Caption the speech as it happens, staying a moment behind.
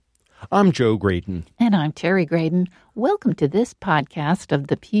I'm Joe Graydon. And I'm Terry Graydon. Welcome to this podcast of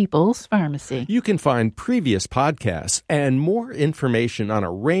the People's Pharmacy. You can find previous podcasts and more information on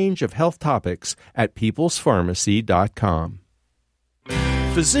a range of health topics at peoplespharmacy.com.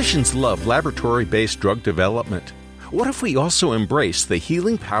 Physicians love laboratory-based drug development. What if we also embrace the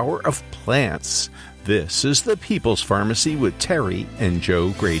healing power of plants? This is the People's Pharmacy with Terry and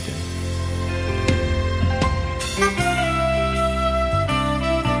Joe Graydon.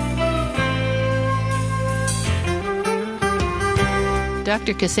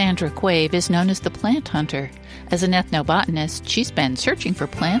 Dr. Cassandra Quave is known as the plant hunter. As an ethnobotanist, she's been searching for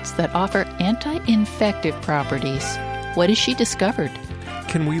plants that offer anti-infective properties. What has she discovered?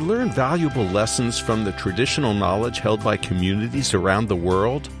 Can we learn valuable lessons from the traditional knowledge held by communities around the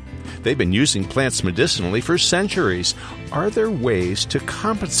world? They've been using plants medicinally for centuries. Are there ways to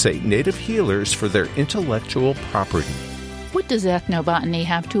compensate native healers for their intellectual property? What does ethnobotany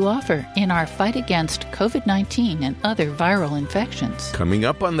have to offer in our fight against COVID-19 and other viral infections? Coming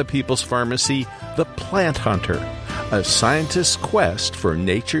up on the People's Pharmacy, the Plant Hunter, a scientist's quest for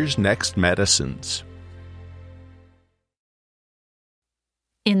nature's next medicines.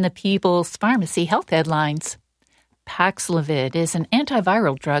 In the People's Pharmacy health headlines, Paxlovid is an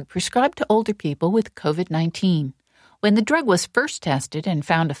antiviral drug prescribed to older people with COVID-19. When the drug was first tested and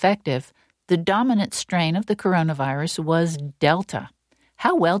found effective, the dominant strain of the coronavirus was Delta.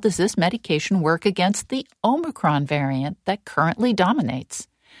 How well does this medication work against the Omicron variant that currently dominates?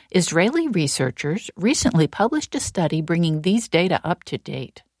 Israeli researchers recently published a study bringing these data up to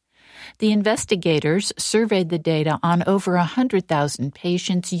date. The investigators surveyed the data on over 100,000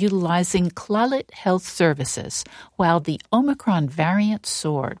 patients utilizing Clalit Health Services, while the Omicron variant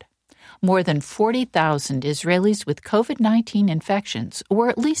soared. More than 40,000 Israelis with COVID-19 infections were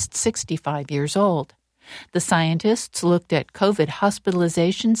at least 65 years old. The scientists looked at COVID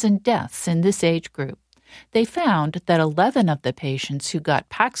hospitalizations and deaths in this age group. They found that 11 of the patients who got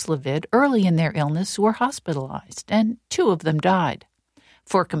Paxlovid early in their illness were hospitalized, and 2 of them died.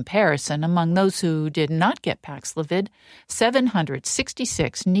 For comparison, among those who did not get Paxlovid,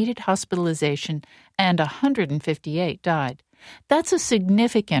 766 needed hospitalization and 158 died. That's a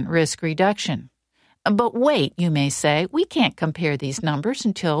significant risk reduction. But wait, you may say, we can't compare these numbers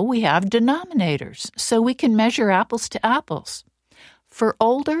until we have denominators, so we can measure apples to apples. For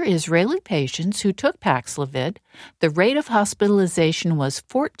older Israeli patients who took Paxlovid, the rate of hospitalization was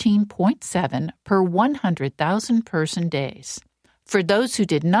 14.7 per 100,000 person days. For those who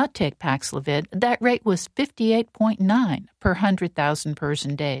did not take Paxlovid, that rate was 58.9 per 100,000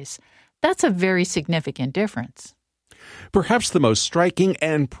 person days. That's a very significant difference. Perhaps the most striking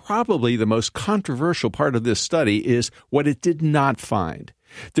and probably the most controversial part of this study is what it did not find.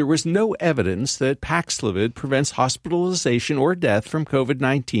 There was no evidence that Paxlovid prevents hospitalization or death from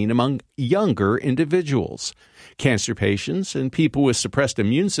COVID-19 among younger individuals. Cancer patients and people with suppressed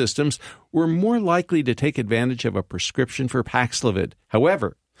immune systems were more likely to take advantage of a prescription for Paxlovid.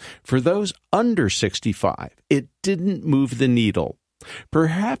 However, for those under 65, it didn't move the needle.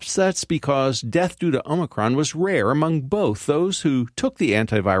 Perhaps that's because death due to Omicron was rare among both those who took the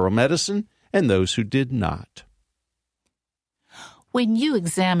antiviral medicine and those who did not. When you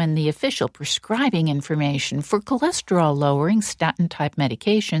examine the official prescribing information for cholesterol-lowering statin-type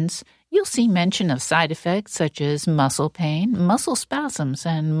medications, you'll see mention of side effects such as muscle pain, muscle spasms,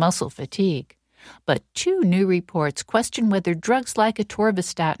 and muscle fatigue. But 2 new reports question whether drugs like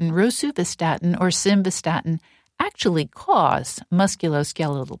atorvastatin, rosuvastatin, or simvastatin actually cause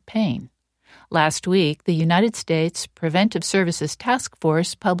musculoskeletal pain. Last week, the United States Preventive Services Task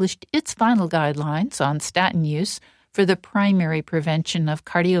Force published its final guidelines on statin use for the primary prevention of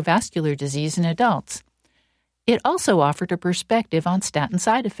cardiovascular disease in adults. It also offered a perspective on statin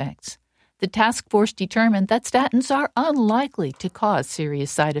side effects. The task force determined that statins are unlikely to cause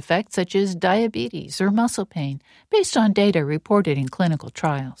serious side effects such as diabetes or muscle pain, based on data reported in clinical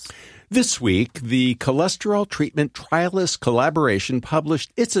trials. This week, the Cholesterol Treatment Trialist Collaboration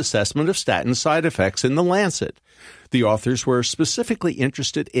published its assessment of statin side effects in The Lancet. The authors were specifically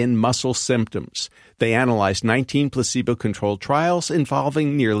interested in muscle symptoms. They analyzed 19 placebo-controlled trials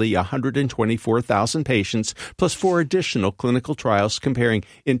involving nearly 124,000 patients, plus 4 additional clinical trials comparing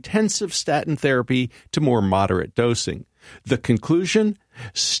intensive statin therapy to more moderate dosing. The conclusion?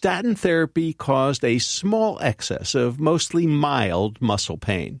 Statin therapy caused a small excess of mostly mild muscle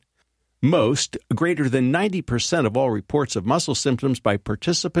pain. Most, greater than 90% of all reports of muscle symptoms by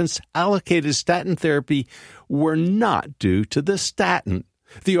participants allocated statin therapy were not due to the statin.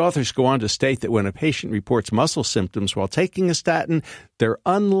 The authors go on to state that when a patient reports muscle symptoms while taking a statin, they're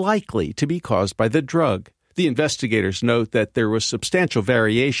unlikely to be caused by the drug. The The investigators note that there was substantial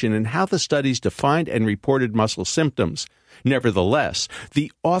variation in how the studies defined and reported muscle symptoms. Nevertheless,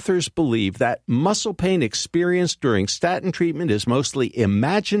 the authors believe that muscle pain experienced during statin treatment is mostly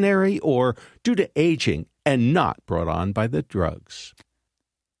imaginary or due to aging and not brought on by the drugs.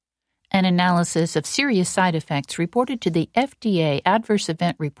 An analysis of serious side effects reported to the FDA Adverse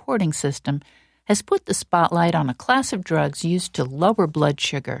Event Reporting System has put the spotlight on a class of drugs used to lower blood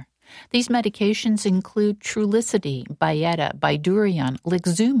sugar. These medications include Trulicity, Byetta, Bydureon,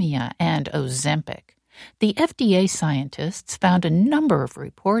 Lixumia, and Ozempic. The FDA scientists found a number of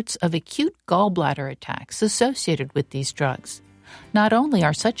reports of acute gallbladder attacks associated with these drugs. Not only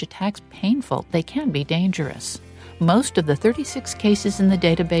are such attacks painful, they can be dangerous. Most of the 36 cases in the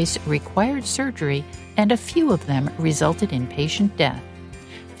database required surgery, and a few of them resulted in patient death.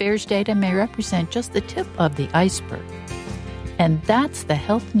 FAERS data may represent just the tip of the iceberg. And that's the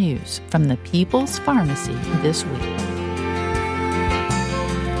health news from the People's Pharmacy this week.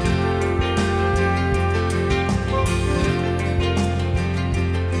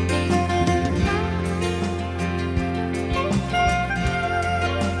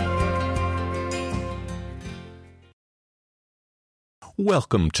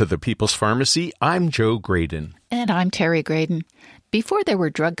 Welcome to the People's Pharmacy. I'm Joe Graydon. And I'm Terry Graydon. Before there were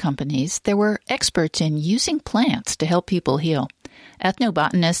drug companies, there were experts in using plants to help people heal.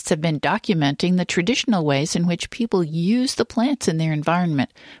 Ethnobotanists have been documenting the traditional ways in which people use the plants in their environment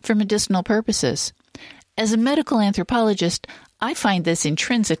for medicinal purposes. As a medical anthropologist, I find this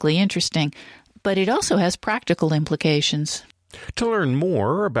intrinsically interesting, but it also has practical implications. To learn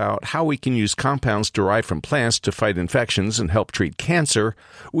more about how we can use compounds derived from plants to fight infections and help treat cancer,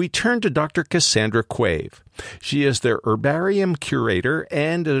 we turn to Dr. Cassandra Quave. She is their herbarium curator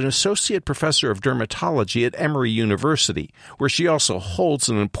and an associate professor of dermatology at Emory University, where she also holds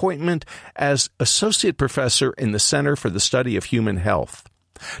an appointment as associate professor in the Center for the Study of Human Health.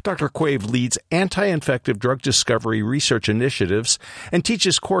 Dr. Quave leads anti-infective drug discovery research initiatives and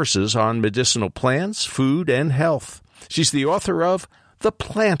teaches courses on medicinal plants, food, and health. She's the author of The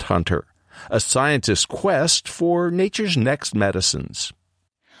Plant Hunter, a scientist's quest for nature's next medicines.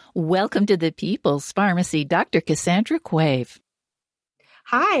 Welcome to the People's Pharmacy, Dr. Cassandra Quave.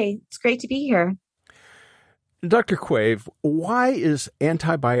 Hi, it's great to be here. Dr. Quave, why is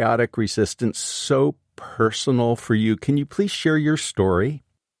antibiotic resistance so personal for you? Can you please share your story?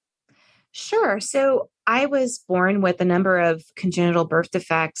 Sure. So I was born with a number of congenital birth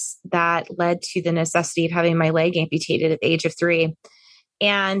defects that led to the necessity of having my leg amputated at the age of 3.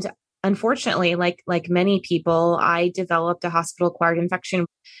 And unfortunately, like many people, I developed a hospital-acquired infection.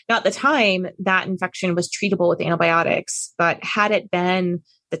 Now, at the time, that infection was treatable with antibiotics, but had it been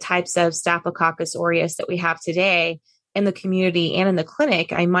the types of Staphylococcus aureus that we have today in the community and in the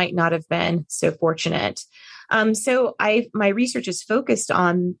clinic, I might not have been so fortunate. So my research is focused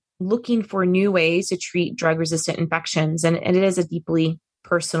on looking for new ways to treat drug-resistant infections, and it is a deeply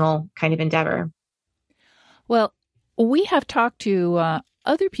personal kind of endeavor. Well, we have talked to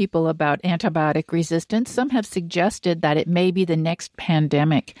other people about antibiotic resistance. Some have suggested that it may be the next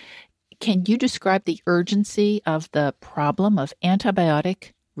pandemic. Can you describe the urgency of the problem of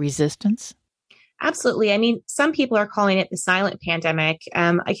antibiotic resistance? Absolutely. I mean, some people are calling it the silent pandemic.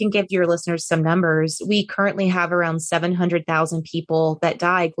 I can give your listeners some numbers. We currently have around 700,000 people that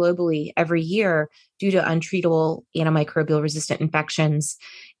die globally every year due to untreatable antimicrobial resistant infections.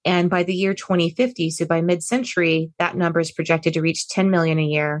 And by the year 2050, so by mid-century, that number is projected to reach 10 million a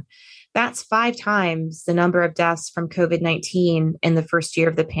year. That's 5 times the number of deaths from COVID-19 in the first year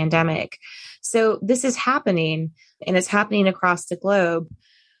of the pandemic. So this is happening, and it's happening across the globe.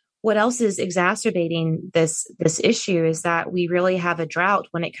 What else is exacerbating this issue is that we really have a drought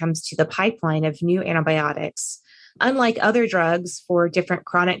when it comes to the pipeline of new antibiotics. Unlike other drugs for different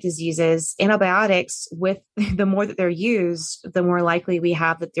chronic diseases, antibiotics, with the more that they're used, the more likely we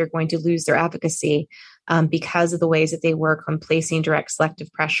have that they're going to lose their efficacy because of the ways that they work on placing direct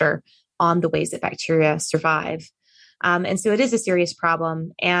selective pressure on the ways that bacteria survive. And so it is a serious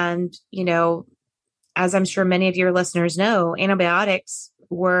problem. And, as I'm sure many of your listeners know, antibiotics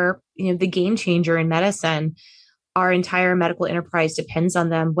were, the game changer in medicine. Our entire medical enterprise depends on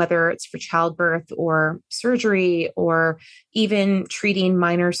them, whether it's for childbirth or surgery, or even treating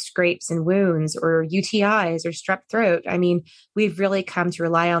minor scrapes and wounds or UTIs or strep throat. I mean, we've really come to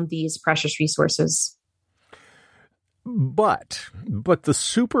rely on these precious resources. But the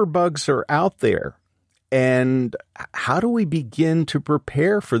superbugs are out there. And how do we begin to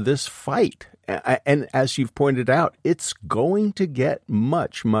prepare for this fight? And as you've pointed out, it's going to get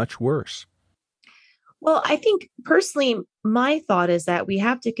much, much worse. Well, I think personally, my thought is that we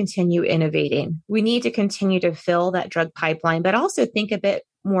have to continue innovating. We need to continue to fill that drug pipeline, but also think a bit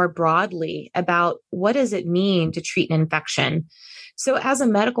more broadly about what does it mean to treat an infection. So as a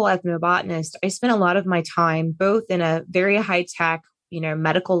medical ethnobotanist, I spend a lot of my time both in a very high tech,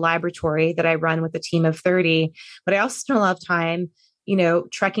 medical laboratory that I run with a team of 30, but I also spend a lot of time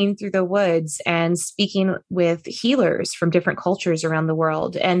trekking through the woods and speaking with healers from different cultures around the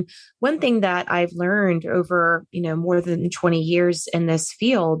world. And one thing that I've learned over, more than 20 years in this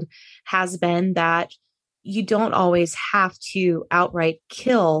field has been that you don't always have to outright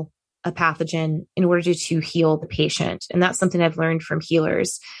kill a pathogen in order to heal the patient. And that's something I've learned from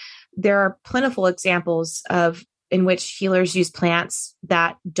healers. There are plentiful examples in which healers use plants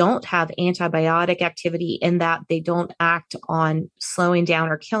that don't have antibiotic activity, in that they don't act on slowing down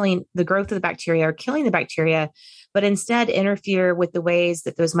or killing the growth of the bacteria or killing the bacteria, but instead interfere with the ways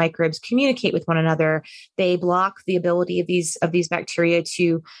that those microbes communicate with one another. They block the ability of these bacteria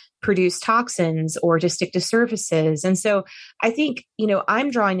to produce toxins or to stick to surfaces. And so I think,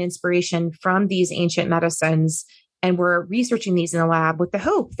 I'm drawing inspiration from these ancient medicines, and we're researching these in the lab with the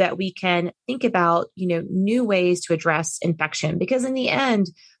hope that we can think about, new ways to address infection, because in the end,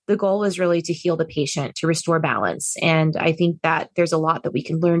 the goal is really to heal the patient, to restore balance. And I think that there's a lot that we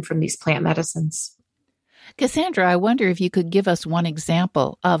can learn from these plant medicines. Cassandra, I wonder if you could give us one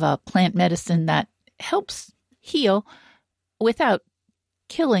example of a plant medicine that helps heal without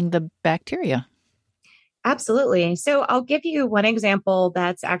killing the bacteria. Absolutely. So I'll give you one example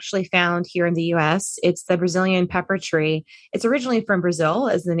that's actually found here in the US. It's the Brazilian pepper tree. It's originally from Brazil,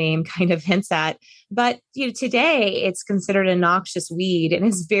 as the name kind of hints at. But today it's considered a noxious weed and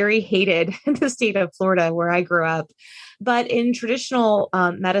is very hated in the state of Florida, where I grew up. But in traditional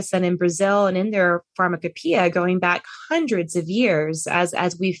medicine in Brazil and in their pharmacopoeia going back hundreds of years,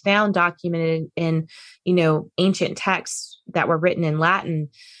 as we found documented in ancient texts that were written in Latin,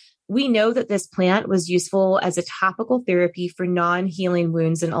 we know that this plant was useful as a topical therapy for non-healing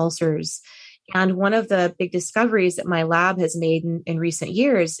wounds and ulcers. And one of the big discoveries that my lab has made in recent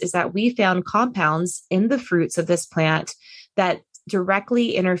years is that we found compounds in the fruits of this plant that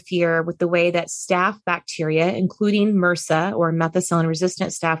directly interfere with the way that staph bacteria, including MRSA or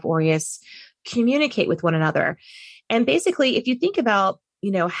methicillin-resistant Staph aureus, communicate with one another. And basically, if you think about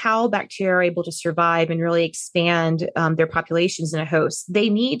how bacteria are able to survive and really expand their populations in a host,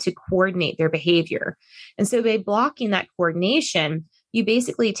 they need to coordinate their behavior. And so by blocking that coordination, you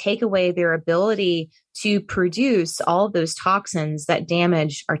basically take away their ability to produce all of those toxins that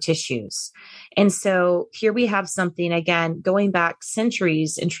damage our tissues. And so here we have something, again, going back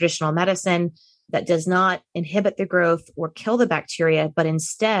centuries in traditional medicine, that does not inhibit the growth or kill the bacteria, but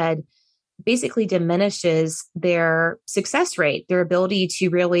instead basically diminishes their success rate, their ability to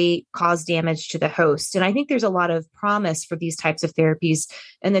really cause damage to the host. And I think there's a lot of promise for these types of therapies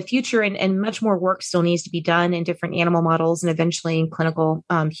in the future, and much more work still needs to be done in different animal models and eventually in clinical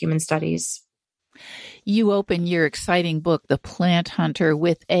human studies. You open your exciting book, The Plant Hunter,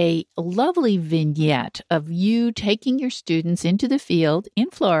 with a lovely vignette of you taking your students into the field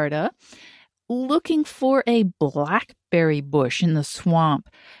in Florida, looking for a blackberry bush in the swamp.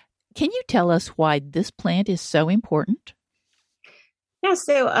 Can you tell us why this plant is so important? Yeah,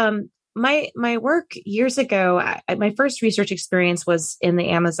 so my work years ago, my first research experience was in the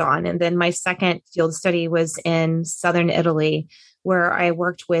Amazon, and then my second field study was in southern Italy, where I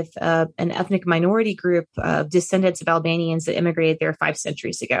worked with an ethnic minority group of descendants of Albanians that immigrated there 5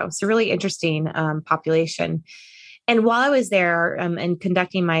 centuries ago. So really interesting population. And while I was there and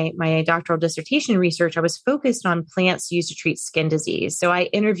conducting my doctoral dissertation research, I was focused on plants used to treat skin disease. So I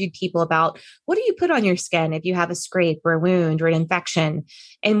interviewed people about, what do you put on your skin if you have a scrape or a wound or an infection?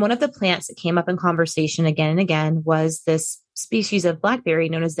 And one of the plants that came up in conversation again and again was this species of blackberry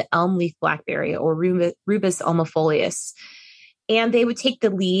known as the elm leaf blackberry, or Rubus ulmifolius. And they would take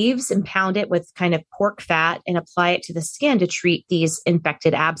the leaves and pound it with kind of pork fat and apply it to the skin to treat these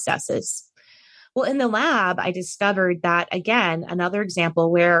infected abscesses. Well, in the lab, I discovered that, again, another example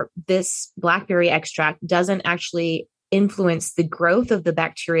where this blackberry extract doesn't actually influence the growth of the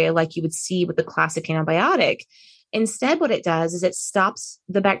bacteria like you would see with the classic antibiotic. Instead, what it does is it stops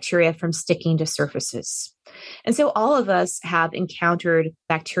the bacteria from sticking to surfaces. And so all of us have encountered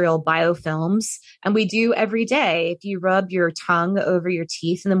bacterial biofilms, and we do every day. If you rub your tongue over your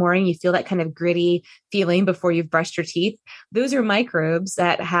teeth in the morning, you feel that kind of gritty feeling before you've brushed your teeth. Those are microbes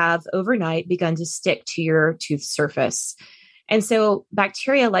that have overnight begun to stick to your tooth surface. And so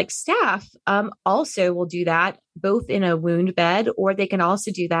bacteria like staph also will do that both in a wound bed, or they can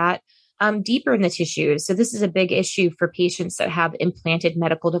also do that deeper in the tissues. So this is a big issue for patients that have implanted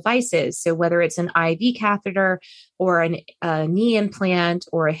medical devices. So whether it's an IV catheter or a knee implant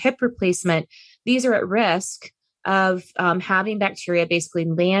or a hip replacement, these are at risk of having bacteria basically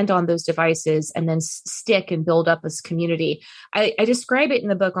land on those devices and then stick and build up this community. I describe it in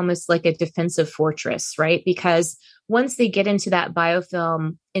the book almost like a defensive fortress, right? Because once they get into that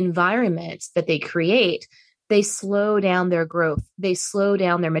biofilm environment that they create, they slow down their growth. They slow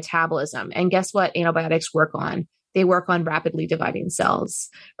down their metabolism. And guess what antibiotics work on? They work on rapidly dividing cells,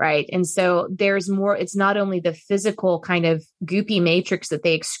 right? And so there's more, it's not only the physical kind of goopy matrix that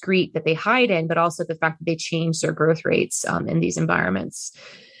they excrete, that they hide in, but also the fact that they change their growth rates in these environments.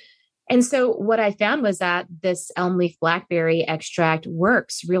 And so what I found was that this elm leaf blackberry extract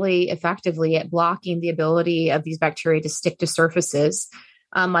works really effectively at blocking the ability of these bacteria to stick to surfaces.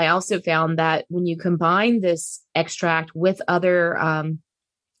 I also found that when you combine this extract with other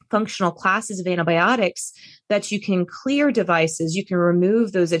functional classes of antibiotics, that you can clear devices, you can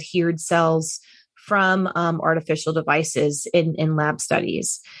remove those adhered cells from artificial devices in lab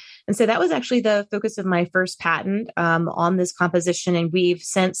studies. And so that was actually the focus of my first patent on this composition. And we've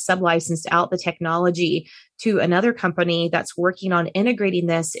since sublicensed out the technology to another company that's working on integrating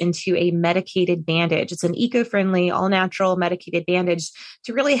this into a medicated bandage. It's an eco-friendly, all-natural medicated bandage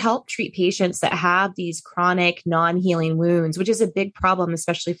to really help treat patients that have these chronic non-healing wounds, which is a big problem,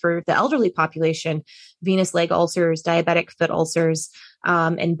 especially for the elderly population, venous leg ulcers, diabetic foot ulcers,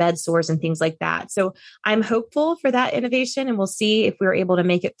 and bed sores and things like that. So I'm hopeful for that innovation, and we'll see if we're able to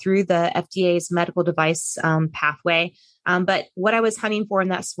make it through the FDA's medical device pathway. But what I was hunting for in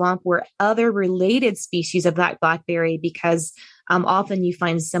that swamp were other related species of that blackberry, because often you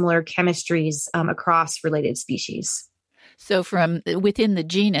find similar chemistries across related species. So from within the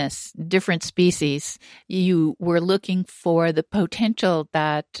genus, different species, you were looking for the potential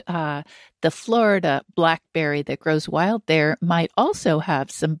that the Florida blackberry that grows wild there might also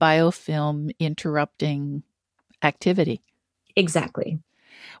have some biofilm interrupting activity. Exactly.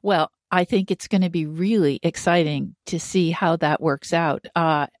 Well, I think it's going to be really exciting to see how that works out.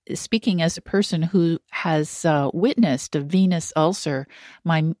 Speaking as a person who has witnessed a venous ulcer,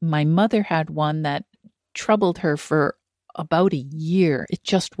 my mother had one that troubled her for about a year. It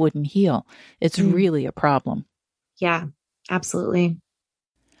just wouldn't heal. It's really a problem. Yeah, absolutely.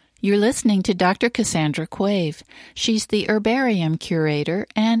 You're listening to Dr. Cassandra Quave. She's the herbarium curator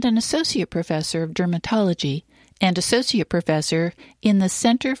and an associate professor of dermatology and associate professor in the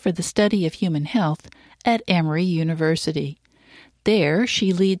Center for the Study of Human Health at Emory University. There,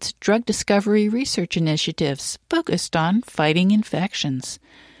 she leads drug discovery research initiatives focused on fighting infections.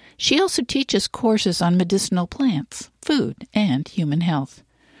 She also teaches courses on medicinal plants, food, and human health.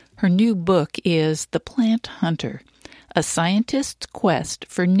 Her new book is The Plant Hunter, A Scientist's Quest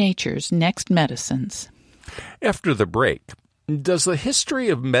for Nature's Next Medicines. After the break, does the history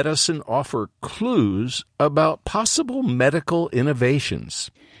of medicine offer clues about possible medical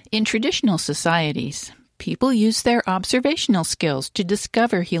innovations? In traditional societies, people use their observational skills to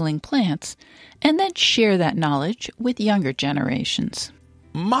discover healing plants and then share that knowledge with younger generations.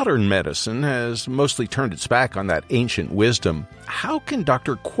 Modern medicine has mostly turned its back on that ancient wisdom. How can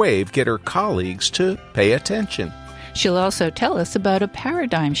Dr. Quave get her colleagues to pay attention? She'll also tell us about a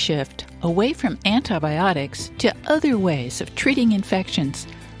paradigm shift away from antibiotics to other ways of treating infections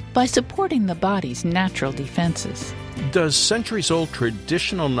by supporting the body's natural defenses. Does centuries-old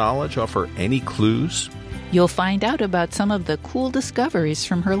traditional knowledge offer any clues? You'll find out about some of the cool discoveries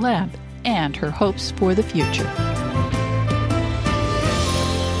from her lab and her hopes for the future.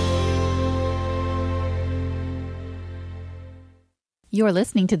 You're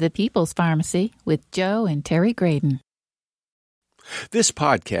listening to The People's Pharmacy with Joe and Terry Graydon. This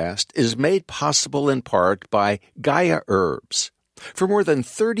podcast is made possible in part by Gaia Herbs. For more than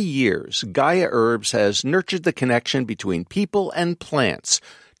 30 years, Gaia Herbs has nurtured the connection between people and plants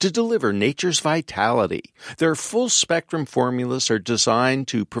to deliver nature's vitality. Their full-spectrum formulas are designed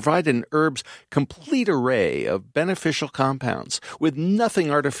to provide an herb's complete array of beneficial compounds with nothing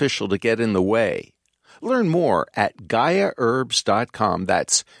artificial to get in the way. Learn more at GaiaHerbs.com.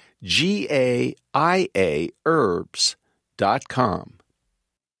 That's GAIA herbs.com.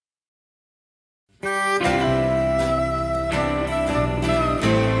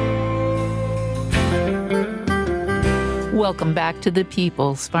 Welcome back to The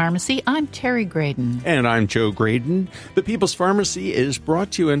People's Pharmacy. I'm Terry Graydon. And I'm Joe Graydon. The People's Pharmacy is brought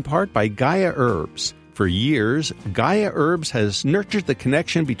to you in part by Gaia Herbs. For years, Gaia Herbs has nurtured the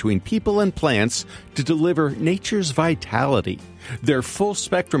connection between people and plants to deliver nature's vitality. Their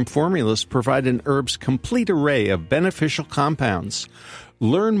full-spectrum formulas provide an herb's complete array of beneficial compounds.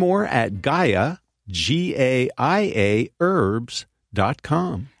 Learn more at Gaia, Gaia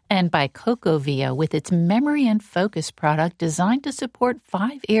herbs.com. And by CocoVia with its Memory and Focus product designed to support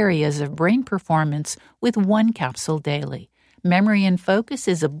 5 areas of brain performance with 1 capsule daily. Memory and Focus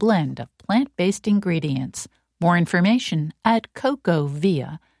is a blend of plant-based ingredients. More information at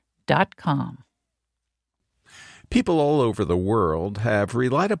cocovia.com. People all over the world have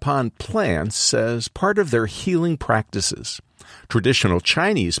relied upon plants as part of their healing practices. Traditional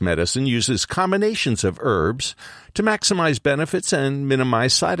Chinese medicine uses combinations of herbs to maximize benefits and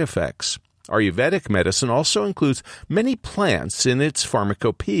minimize side effects. Ayurvedic medicine also includes many plants in its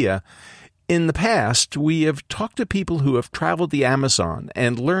pharmacopoeia. In the past, we have talked to people who have traveled the Amazon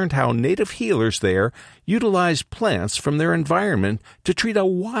and learned how native healers there utilize plants from their environment to treat a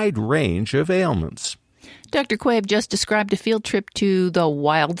wide range of ailments. Dr. Quave just described a field trip to the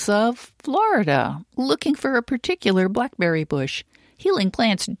wilds of Florida, looking for a particular blackberry bush. Healing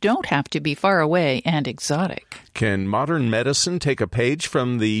plants don't have to be far away and exotic. Can modern medicine take a page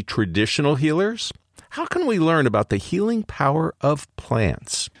from the traditional healers? How can we learn about the healing power of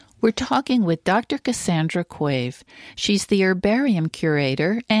plants? We're talking with Dr. Cassandra Quave. She's the herbarium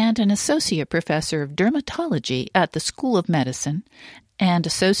curator and an associate professor of dermatology at the School of Medicine and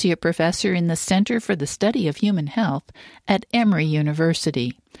associate professor in the Center for the Study of Human Health at Emory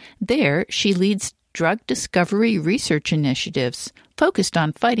University. There, she leads drug discovery research initiatives focused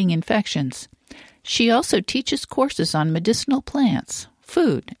on fighting infections. She also teaches courses on medicinal plants,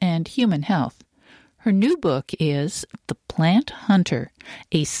 food, and human health. Her new book is The Plant Hunter,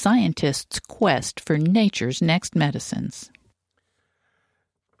 a scientist's quest for nature's next medicines.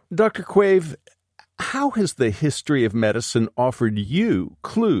 Dr. Quave, how has the history of medicine offered you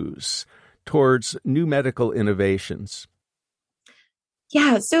clues towards new medical innovations?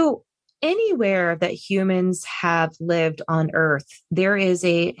 Yeah, so anywhere that humans have lived on Earth, there is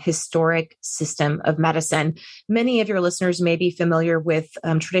a historic system of medicine. Many of your listeners may be familiar with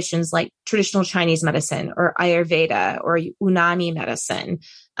traditions like traditional Chinese medicine or Ayurveda or Unani medicine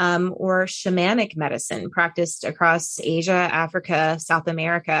or shamanic medicine practiced across Asia, Africa, South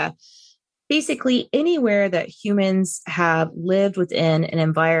America. Basically, anywhere that humans have lived within an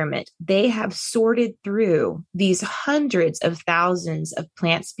environment, they have sorted through these hundreds of thousands of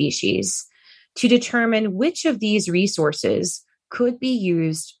plant species to determine which of these resources could be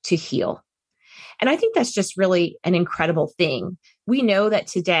used to heal. And I think that's just really an incredible thing. We know that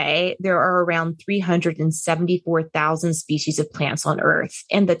today there are around 374,000 species of plants on Earth,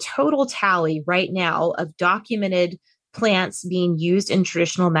 and the total tally right now of documented plants being used in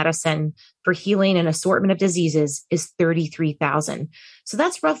traditional medicine for healing an assortment of diseases is 33,000. So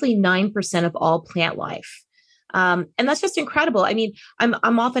that's roughly 9% of all plant life. And that's just incredible. I mean,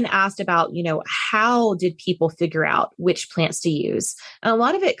 I'm often asked about, how did people figure out which plants to use? And a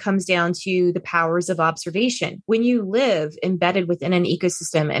lot of it comes down to the powers of observation. When you live embedded within an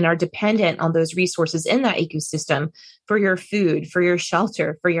ecosystem and are dependent on those resources in that ecosystem for your food, for your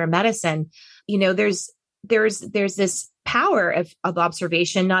shelter, for your medicine, there's this power of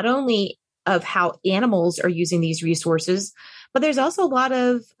observation, not only of how animals are using these resources, but there's also a lot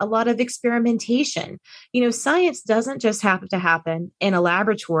of experimentation. Science doesn't just have to happen in a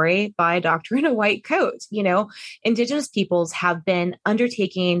laboratory by a doctor in a white coat. Indigenous peoples have been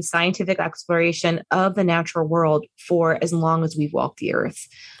undertaking scientific exploration of the natural world for as long as we've walked the earth.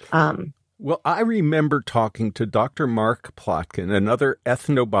 Well, I remember talking to Dr. Mark Plotkin, another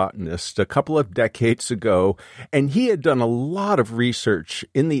ethnobotanist, a couple of decades ago, and he had done a lot of research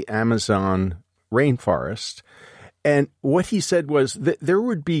in the Amazon rainforest. And what he said was that there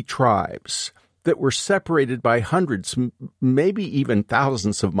would be tribes that were separated by hundreds, maybe even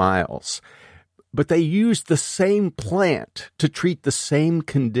thousands of miles, but they used the same plant to treat the same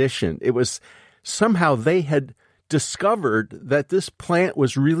condition. It was somehow they had discovered that this plant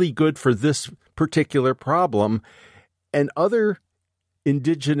was really good for this particular problem, and other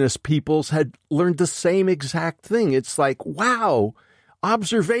indigenous peoples had learned the same exact thing. It's like, wow,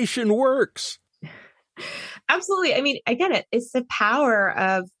 observation works. Absolutely. I mean, again, it's the power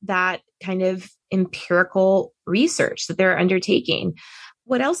of that kind of empirical research that they're undertaking.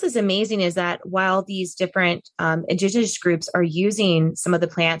 What else is amazing is that while these different indigenous groups are using some of the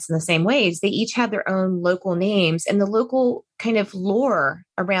plants in the same ways, they each have their own local names and the local kind of lore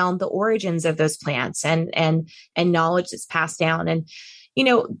around the origins of those plants and knowledge that's passed down. And,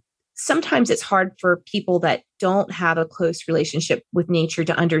 sometimes it's hard for people that don't have a close relationship with nature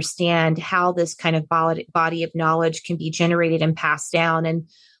to understand how this kind of body of knowledge can be generated and passed down. And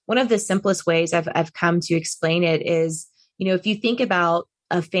one of the simplest ways I've come to explain it is, if you think about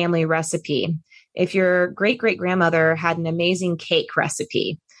a family recipe, If your great-great-grandmother had an amazing cake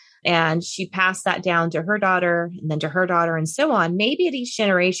recipe and she passed that down to her daughter and then to her daughter and so on, maybe at each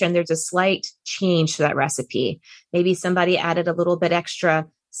generation, there's a slight change to that recipe. Maybe somebody added a little bit extra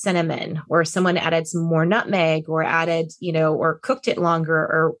cinnamon, or someone added some more nutmeg, or added, or cooked it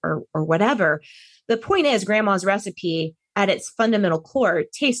longer, or whatever. The point is, grandma's recipe at its fundamental core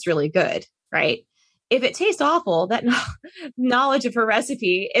tastes really good, right? If it tastes awful, that knowledge of her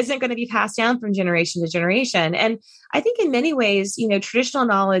recipe isn't going to be passed down from generation to generation. And I think in many ways, traditional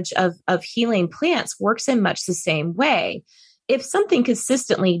knowledge of healing plants works in much the same way. If something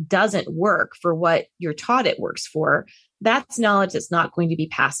consistently doesn't work for what you're taught it works for, that's knowledge that's not going to be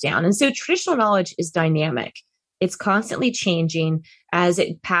passed down. And so traditional knowledge is dynamic. It's constantly changing as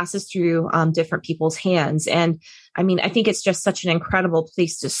it passes through different people's hands. And I think it's just such an incredible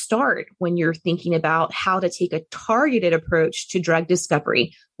place to start when you're thinking about how to take a targeted approach to drug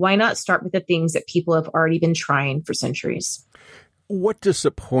discovery. Why not start with the things that people have already been trying for centuries? What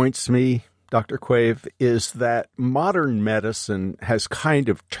disappoints me, Dr. Quave, is that modern medicine has kind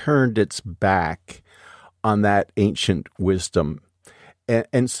of turned its back on that ancient wisdom.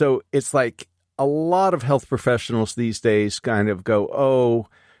 And so it's like a lot of health professionals these days kind of go, oh,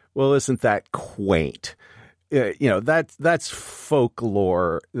 well, isn't that quaint? That's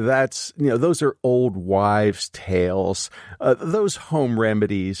folklore. That's, those are old wives' tales. Those home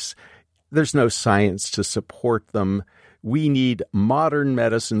remedies, there's no science to support them. We need modern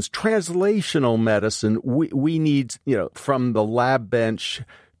medicines, translational medicine. We need, from the lab bench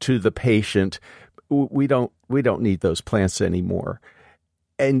to the patient. We don't need those plants anymore.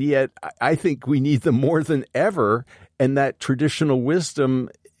 And yet I think we need them more than ever. And that traditional wisdom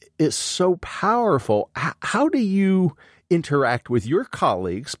is so powerful. How do you interact with your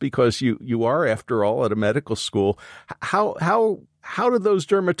colleagues? Because you are, after all, at a medical school. How do those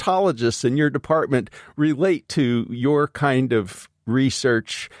dermatologists in your department relate to your kind of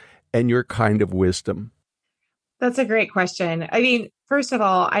research and your kind of wisdom? That's a great question. First of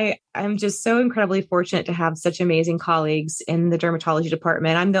all, I'm just so incredibly fortunate to have such amazing colleagues in the dermatology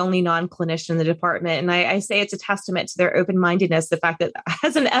department. I'm the only non-clinician in the department. And I say it's a testament to their open-mindedness, the fact that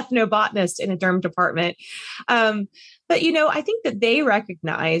as an ethnobotanist in a derm department. But, I think that they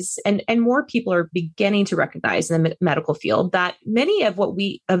recognize, and more people are beginning to recognize in the medical field, that many of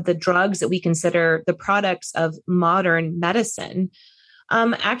the drugs that we consider the products of modern medicine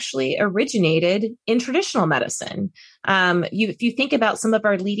actually originated in traditional medicine. If you think about some of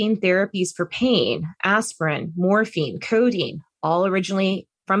our leading therapies for pain, aspirin, morphine, codeine, all originally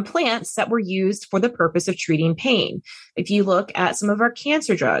from plants that were used for the purpose of treating pain. If you look at some of our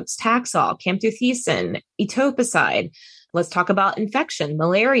cancer drugs, Taxol, camptothecin, etoposide, let's talk about infection,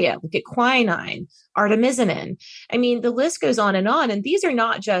 malaria, look at quinine, artemisinin. The list goes on. And these are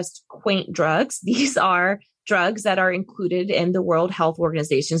not just quaint drugs. These are drugs that are included in the World Health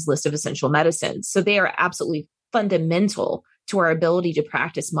Organization's list of essential medicines. So they are absolutely fundamental to our ability to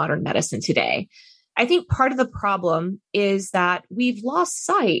practice modern medicine today. I think part of the problem is that we've lost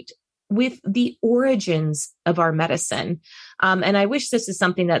sight with the origins of our medicine. And I wish this is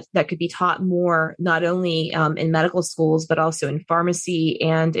something that could be taught more, not only in medical schools, but also in pharmacy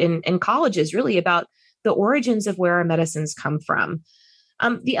and in colleges, really, about the origins of where our medicines come from.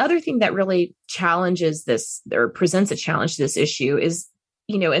 The other thing that really challenges this, or presents a challenge to this issue, is,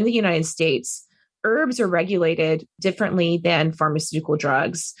 in the United States, herbs are regulated differently than pharmaceutical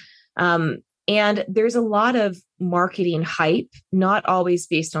drugs. And there's a lot of marketing hype, not always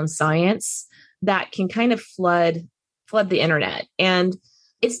based on science, that can kind of flood the internet. And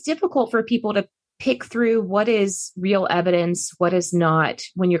it's difficult for people to pick through what is real evidence, what is not,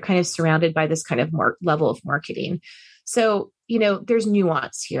 when you're kind of surrounded by this kind of level of marketing. So, there's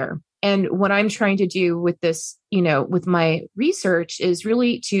nuance here. And what I'm trying to do with this, with my research, is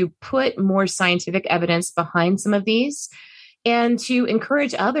really to put more scientific evidence behind some of these and to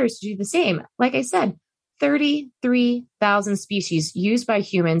encourage others to do the same. Like I said, 33,000 species used by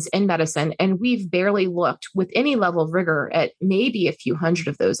humans in medicine, and we've barely looked with any level of rigor at maybe a few hundred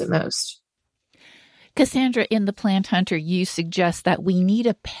of those at most. Cassandra, in The Plant Hunter, you suggest that we need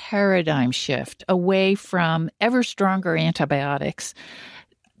a paradigm shift away from ever stronger antibiotics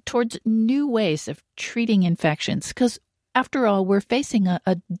towards new ways of treating infections. Because after all, we're facing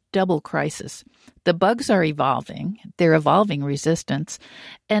a double crisis. The bugs are evolving, they're evolving resistance,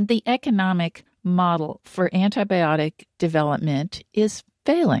 and the economic model for antibiotic development is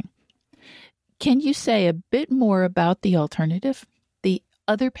failing. Can you say a bit more about the alternative?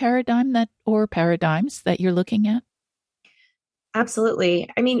 Other paradigms that you're looking at? Absolutely.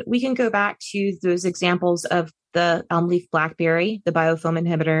 We can go back to those examples of the elm leaf blackberry, the biofilm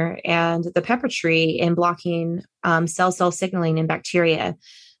inhibitor, and the pepper tree in blocking cell-cell signaling in bacteria.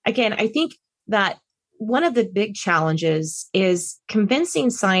 Again, I think that one of the big challenges is convincing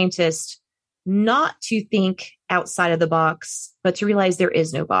scientists not to think outside of the box, but to realize there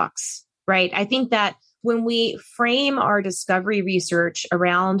is no box, right? I think that when we frame our discovery research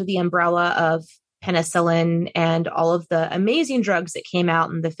around the umbrella of penicillin and all of the amazing drugs that came out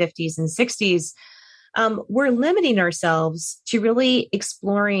in the 50s and 60s, we're limiting ourselves to really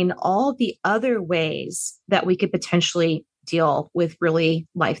exploring all the other ways that we could potentially deal with really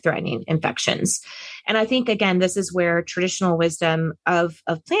life-threatening infections. And I think, again, this is where traditional wisdom of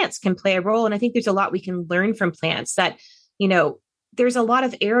plants can play a role. And I think there's a lot we can learn from plants that, there's a lot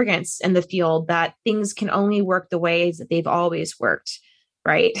of arrogance in the field that things can only work the ways that they've always worked,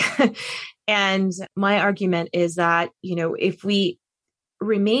 right? And my argument is that, if we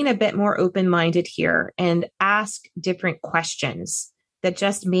remain a bit more open-minded here and ask different questions, that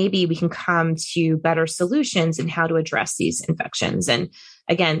just maybe we can come to better solutions in how to address these infections. And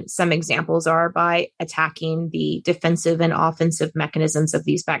again, some examples are by attacking the defensive and offensive mechanisms of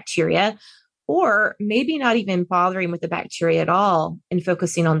these bacteria, or maybe not even bothering with the bacteria at all and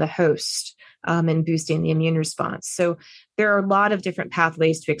focusing on the host and boosting the immune response. So there are a lot of different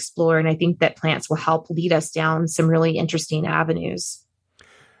pathways to explore. And I think that plants will help lead us down some really interesting avenues.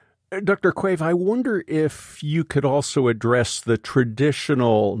 Dr. Quave, I wonder if you could also address the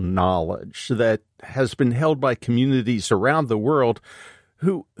traditional knowledge that has been held by communities around the world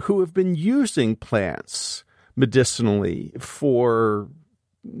who have been using plants medicinally for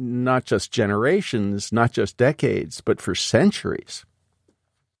not just generations, not just decades, but for centuries.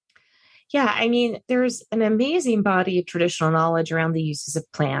 Yeah, there's an amazing body of traditional knowledge around the uses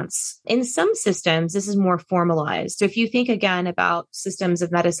of plants. In some systems, this is more formalized. So if you think again about systems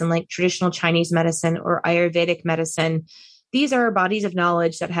of medicine like traditional Chinese medicine or Ayurvedic medicine, these are bodies of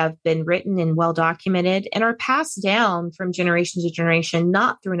knowledge that have been written and well documented and are passed down from generation to generation,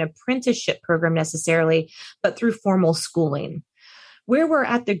 not through an apprenticeship program necessarily, but through formal schooling. Where we're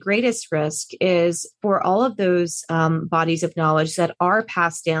at the greatest risk is for all of those bodies of knowledge that are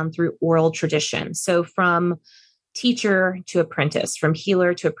passed down through oral tradition. So from teacher to apprentice, from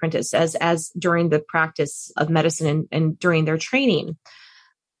healer to apprentice, as during the practice of medicine and during their training.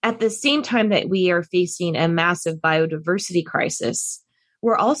 At the same time that we are facing a massive biodiversity crisis,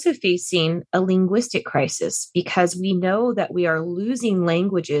 we're also facing a linguistic crisis because we know that we are losing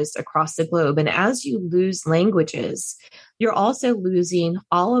languages across the globe. And as you lose languages, you're also losing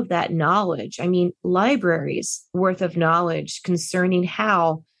all of that knowledge. Libraries worth of knowledge concerning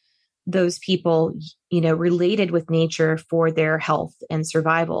how those people, related with nature for their health and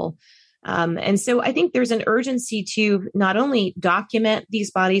survival. And so I think there's an urgency to not only document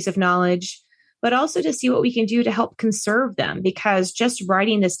these bodies of knowledge, but also to see what we can do to help conserve them, because just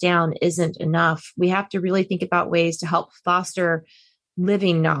writing this down isn't enough. We have to really think about ways to help foster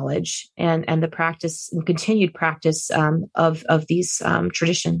living knowledge and the practice and continued practice of these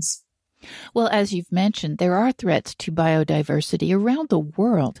traditions. Well, as you've mentioned, there are threats to biodiversity around the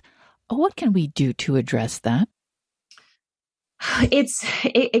world. What can we do to address that?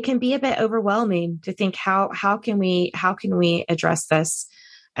 It can be a bit overwhelming to think how can we address this.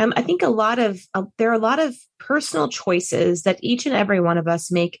 I think there are a lot of personal choices that each and every one of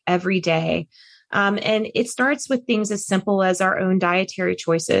us make every day. And it starts with things as simple as our own dietary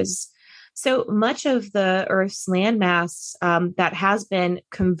choices. So much of the Earth's landmass that has been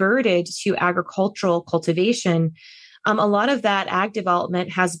converted to agricultural cultivation, a lot of that ag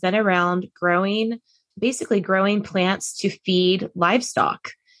development has been around growing plants to feed livestock.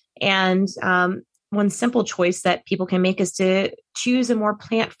 And one simple choice that people can make is to choose a more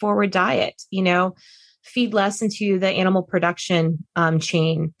plant-forward diet, feed less into the animal production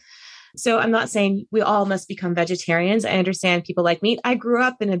chain. So I'm not saying we all must become vegetarians. I understand people like meat. I grew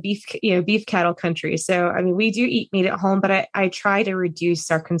up in a beef cattle country. So, we do eat meat at home, but I try to reduce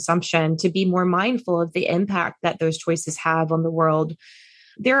our consumption to be more mindful of the impact that those choices have on the world.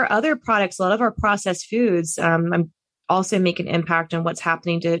 There are other products, a lot of our processed foods, also make an impact on what's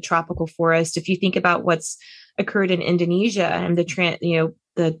happening to tropical forest. If you think about what's occurred in Indonesia and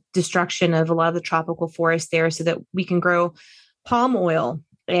the destruction of a lot of the tropical forest there so that we can grow palm oil,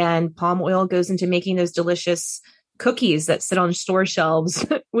 and palm oil goes into making those delicious cookies that sit on store shelves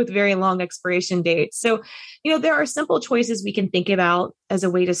with very long expiration dates. So, there are simple choices we can think about as a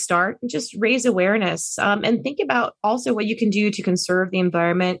way to start and just raise awareness and think about also what you can do to conserve the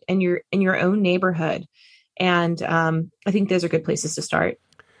environment in your own neighborhood. And I think those are good places to start.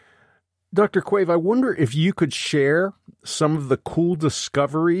 Dr. Quave, I wonder if you could share some of the cool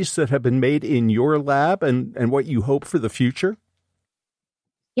discoveries that have been made in your lab and what you hope for the future.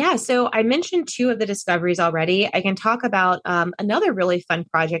 Yeah, so I mentioned two of the discoveries already. I can talk about another really fun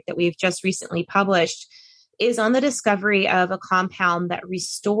project that we've just recently published is on the discovery of a compound that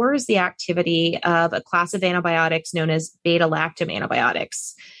restores the activity of a class of antibiotics known as beta-lactam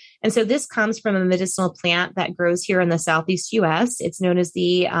antibiotics. And so this comes from a medicinal plant that grows here in the Southeast U.S. It's known as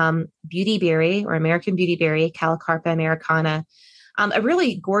the beautyberry or American beautyberry, Calocarpa americana. A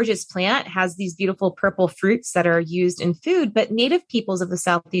really gorgeous plant, has these beautiful purple fruits that are used in food, but native peoples of the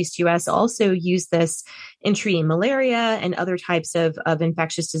Southeast U.S. also use this in treating malaria and other types of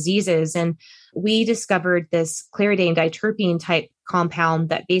infectious diseases. And we discovered this claridane diterpene type compound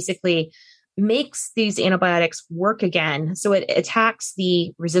that basically makes these antibiotics work again. So it attacks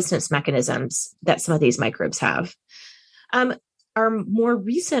the resistance mechanisms that some of these microbes have. Our more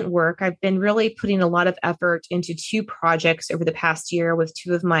recent work, I've been really putting a lot of effort into two projects over the past year with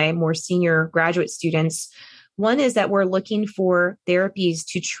two of my more senior graduate students. One is that we're looking for therapies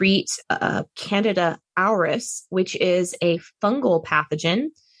to treat Candida auris, which is a fungal pathogen.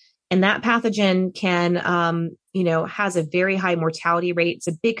 And that pathogen can, has a very high mortality rate. It's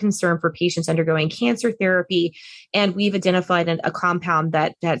a big concern for patients undergoing cancer therapy. And we've identified a compound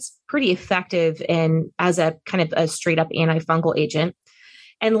that's pretty effective as a kind of a straight up antifungal agent.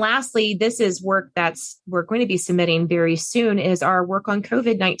 And lastly, this is work we're going to be submitting very soon, is our work on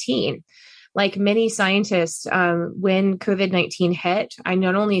COVID-19. Like many scientists, when COVID-19 hit, I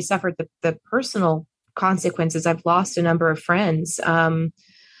not only suffered the personal consequences, I've lost a number of friends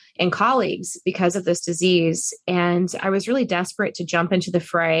and colleagues because of this disease. And I was really desperate to jump into the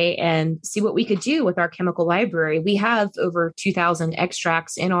fray and see what we could do with our chemical library. We have over 2,000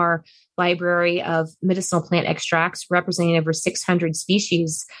 extracts in our library of medicinal plant extracts representing over 600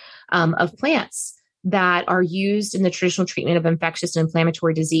 species of plants that are used in the traditional treatment of infectious and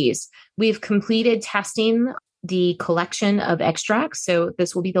inflammatory disease. We've completed testing the collection of extracts. So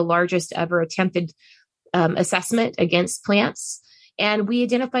this will be the largest ever attempted assessment against plants. And we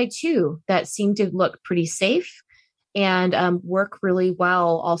identified two that seemed to look pretty safe and work really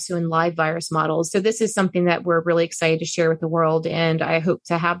well also in live virus models. So this is something that we're really excited to share with the world. And I hope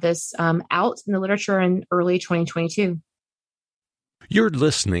to have this out in the literature in early 2022. You're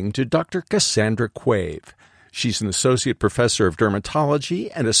listening to Dr. Cassandra Quave. She's an associate professor of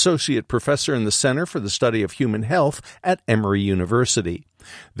dermatology and associate professor in the Center for the Study of Human Health at Emory University.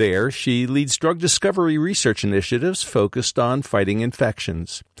 There, she leads drug discovery research initiatives focused on fighting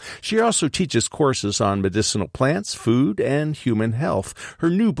infections. She also teaches courses on medicinal plants, food, and human health. Her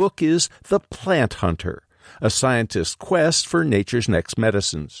new book is The Plant Hunter, a scientist's quest for nature's next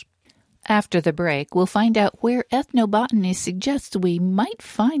medicines. After the break, we'll find out where ethnobotany suggests we might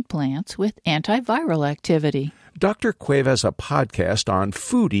find plants with antiviral activity. Dr. Quave has a podcast on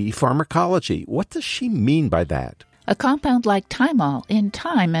foodie pharmacology. What does she mean by that? A compound like thymol in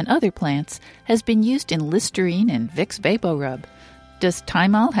thyme and other plants has been used in Listerine and Vicks VapoRub. Does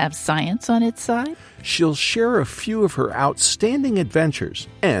thymol have science on its side? She'll share a few of her outstanding adventures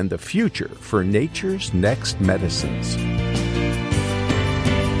and the future for nature's next medicines.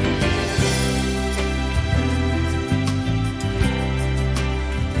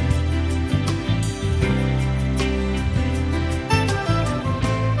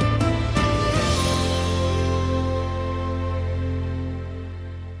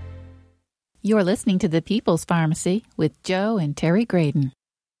 You're listening to The People's Pharmacy with Joe and Terry Graydon.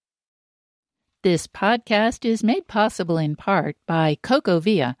 This podcast is made possible in part by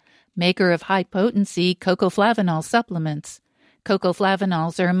CocoVia, maker of high-potency cocoflavanol supplements.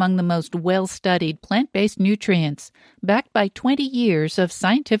 Cocoflavanols are among the most well-studied plant-based nutrients, backed by 20 years of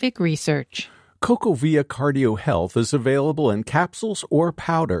scientific research. CocoVia Cardio Health is available in capsules or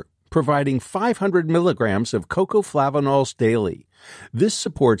powder, providing 500 milligrams of cocoflavanols daily. This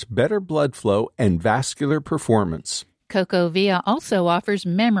supports better blood flow and vascular performance. CocoVia also offers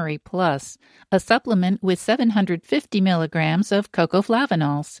Memory Plus, a supplement with 750 milligrams of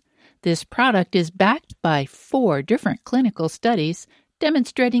cocoflavanols. This product is backed by 4 different clinical studies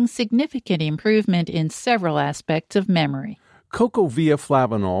demonstrating significant improvement in several aspects of memory. CocoVia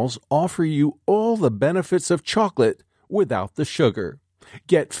Flavanols offer you all the benefits of chocolate without the sugar.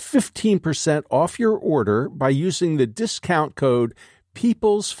 Get 15% off your order by using the discount code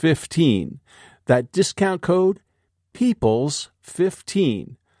PEOPLES15. That discount code,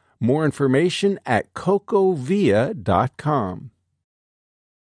 PEOPLES15. More information at cocovia.com.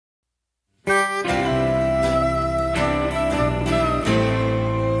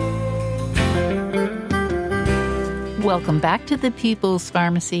 Welcome back to the People's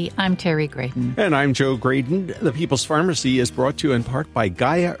Pharmacy. I'm Terry Graydon. And I'm Joe Graydon. The People's Pharmacy is brought to you in part by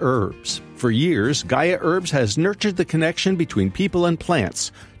Gaia Herbs. For years, Gaia Herbs has nurtured the connection between people and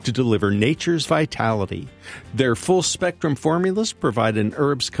plants to deliver nature's vitality. Their full-spectrum formulas provide an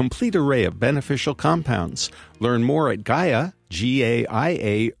herb's complete array of beneficial compounds. Learn more at Gaia,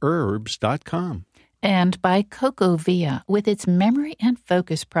 Gaia herbs.com. And by CocoVia, with its Memory and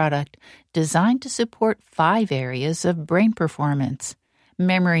Focus product, designed to support 5 areas of brain performance.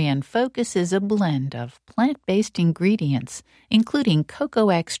 Memory and Focus is a blend of plant-based ingredients, including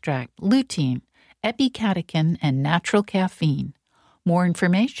cocoa extract, lutein, epicatechin, and natural caffeine. More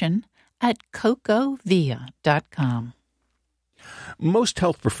information at cocovia.com. Most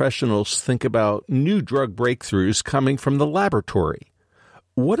health professionals think about new drug breakthroughs coming from the laboratory.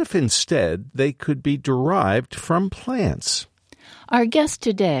 What if instead they could be derived from plants? Our guest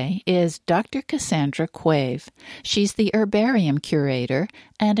today is Dr. Cassandra Quave. She's the herbarium curator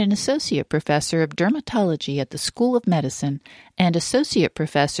and an associate professor of dermatology at the School of Medicine and associate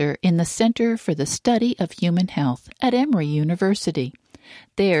professor in the Center for the Study of Human Health at Emory University.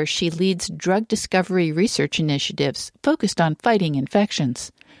 There, she leads drug discovery research initiatives focused on fighting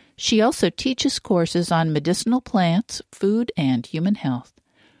infections. She also teaches courses on medicinal plants, food, and human health.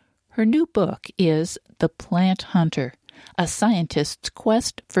 Her new book is The Plant Hunter, a scientist's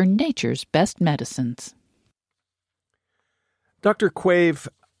quest for nature's best medicines. Dr. Quave,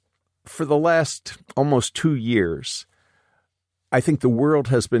 for the last almost 2 years, I think the world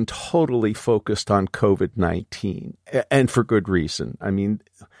has been totally focused on COVID-19, and for good reason. I mean,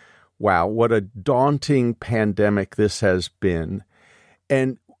 wow, what a daunting pandemic this has been.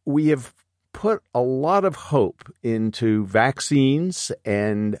 And we have put a lot of hope into vaccines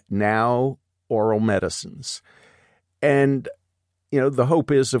and now oral medicines. And, the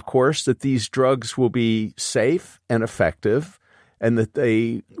hope is, of course, that these drugs will be safe and effective and that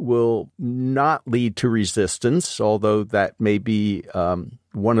they will not lead to resistance, although that may be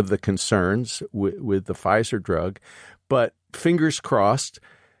one of the concerns with the Pfizer drug. But fingers crossed.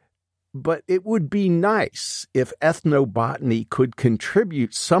 But it would be nice if ethnobotany could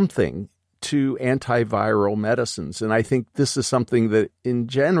contribute something to antiviral medicines. And I think this is something that, in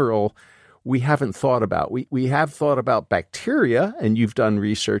general, we haven't thought about. We have thought about bacteria, and you've done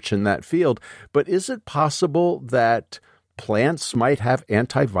research in that field. But is it possible that plants might have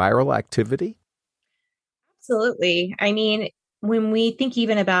antiviral activity? Absolutely. I mean, when we think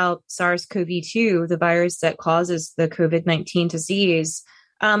even about SARS-CoV-2, the virus that causes the COVID-19 disease,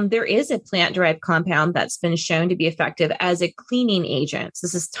 there is a plant-derived compound that's been shown to be effective as a cleaning agent. So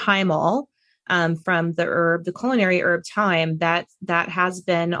this is thymol from the culinary herb thyme that has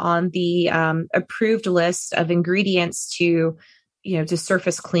been on the approved list of ingredients to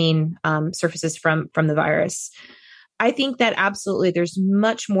surface clean surfaces from the virus. I think that absolutely there's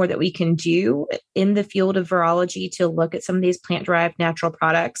much more that we can do in the field of virology to look at some of these plant-derived natural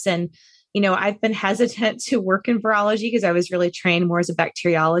products. And I've been hesitant to work in virology because I was really trained more as a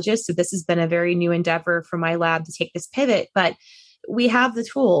bacteriologist. So this has been a very new endeavor for my lab to take this pivot. But we have the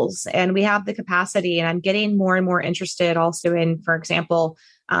tools and we have the capacity. And I'm getting more and more interested also in, for example,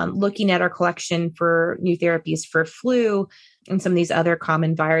 looking at our collection for new therapies for flu and some of these other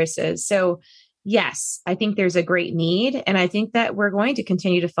common viruses. So yes, I think there's a great need. And I think that we're going to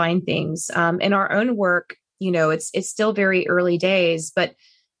continue to find things in our own work. It's still very early days, but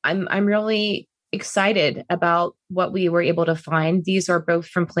I'm really excited about what we were able to find. These are both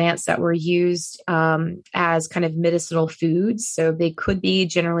from plants that were used as kind of medicinal foods. So they could be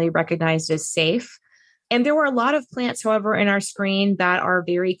generally recognized as safe. And there were a lot of plants, however, in our screen that are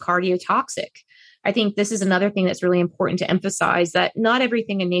very cardiotoxic. I think this is another thing that's really important to emphasize, that not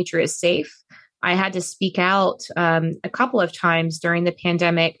everything in nature is safe. I had to speak out a couple of times during the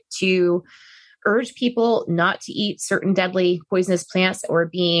pandemic to urge people not to eat certain deadly poisonous plants that were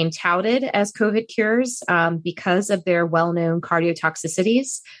being touted as COVID cures because of their well-known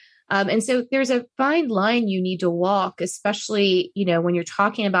cardiotoxicities. And so there's a fine line you need to walk, especially, when you're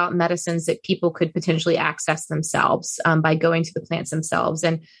talking about medicines that people could potentially access themselves by going to the plants themselves.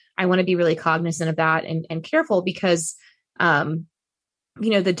 And I want to be really cognizant of that and careful because,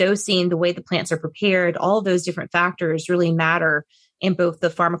 the dosing, the way the plants are prepared, all of those different factors really matter in both the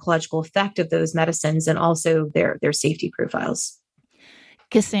pharmacological effect of those medicines and also their safety profiles.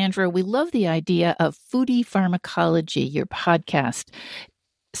 Cassandra, we love the idea of foodie pharmacology, your podcast.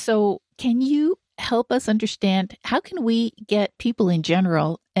 So can you help us understand how can we get people in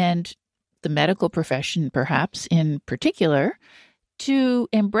general and the medical profession perhaps in particular to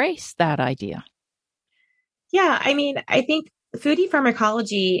embrace that idea? Yeah, I mean, I think Foodie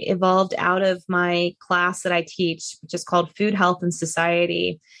pharmacology evolved out of my class that I teach, which is called Food Health and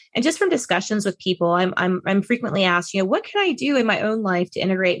Society. And just from discussions with people, I'm frequently asked, what can I do in my own life to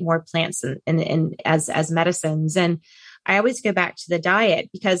integrate more plants and as medicines? And I always go back to the diet,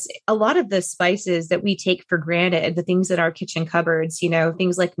 because a lot of the spices that we take for granted, the things in our kitchen cupboards,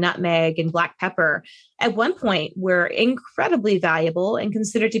 things like nutmeg and black pepper, at one point were incredibly valuable and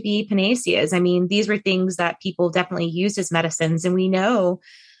considered to be panaceas. I mean, these were things that people definitely used as medicines. And we know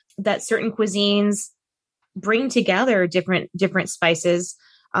that certain cuisines bring together different spices.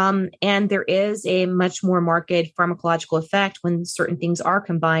 And there is a much more marked pharmacological effect when certain things are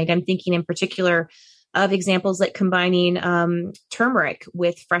combined. I'm thinking in particular of examples like combining turmeric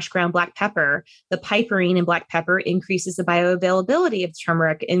with fresh ground black pepper. The piperine in black pepper increases the bioavailability of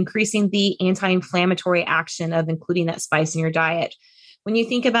turmeric, increasing the anti-inflammatory action of including that spice in your diet. When you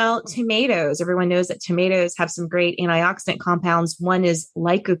think about tomatoes, everyone knows that tomatoes have some great antioxidant compounds. One is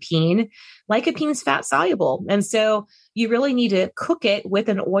lycopene. Lycopene is fat soluble. And so you really need to cook it with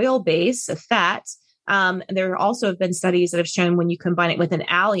an oil base of fat. There also have been studies that have shown when you combine it with an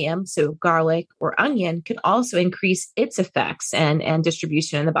allium, so garlic or onion, can also increase its effects and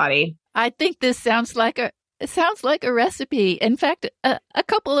distribution in the body. I think this sounds like a recipe. In fact, a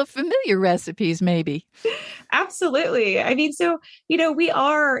couple of familiar recipes, maybe. Absolutely. I mean, so, we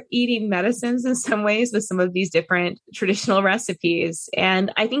are eating medicines in some ways with some of these different traditional recipes.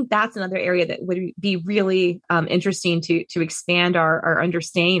 And I think that's another area that would be really interesting to expand our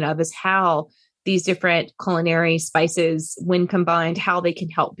understanding of, is how these different culinary spices, when combined, how they can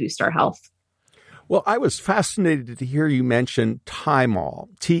help boost our health. Well, I was fascinated to hear you mention thymol,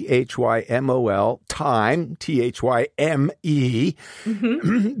 Thymol, thyme, Thyme,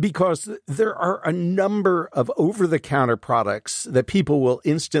 because there are a number of over-the-counter products that people will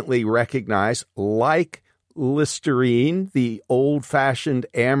instantly recognize, like Listerine, the old-fashioned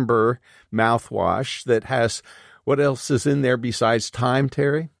amber mouthwash that has, what else is in there besides thyme,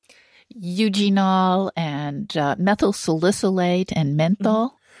 Terry? Eugenol and methyl salicylate and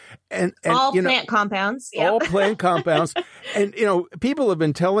menthol. And all plant compounds. Yep. All plant compounds. And, people have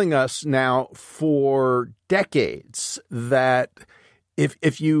been telling us now for decades that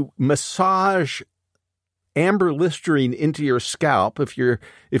if you massage amber Listerine into your scalp, if you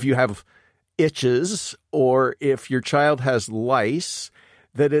have itches or if your child has lice,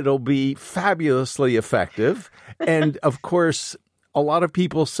 that it'll be fabulously effective. And of course, a lot of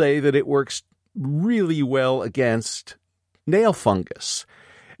people say that it works really well against nail fungus.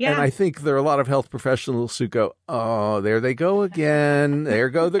 Yeah. And I think there are a lot of health professionals who go, oh, there they go again. There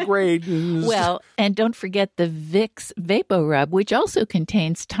go the Gradens. Well, and don't forget the Vicks VapoRub, which also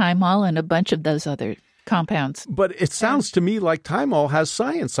contains Thymol and a bunch of those other compounds. But it sounds to me like Thymol has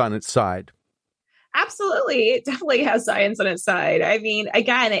science on its side. Absolutely. It definitely has science on its side. I mean,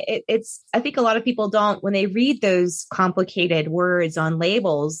 again, I think a lot of people don't, when they read those complicated words on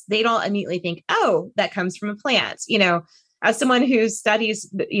labels, they don't immediately think, oh, that comes from a plant. As someone who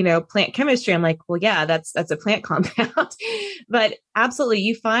studies, plant chemistry, I'm like, well, yeah, that's a plant compound. But absolutely,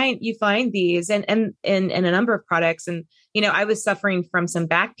 you find these and in a number of products. And, I was suffering from some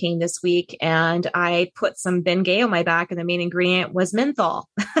back pain this week, and I put some Bengay on my back, and the main ingredient was menthol,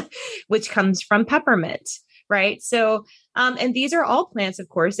 which comes from peppermint. Right. So, and these are all plants, of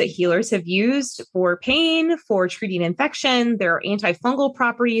course, that healers have used for pain, for treating infection. There are antifungal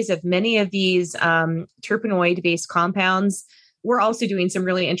properties of many of these terpenoid-based compounds. We're also doing some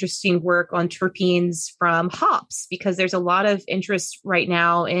really interesting work on terpenes from hops, because there's a lot of interest right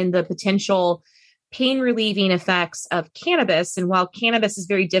now in the potential pain relieving effects of cannabis. And while cannabis is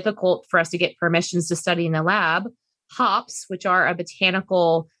very difficult for us to get permissions to study in the lab, hops, which are a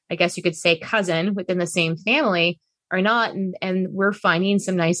botanical, I guess you could say, cousin within the same family, are not. And we're finding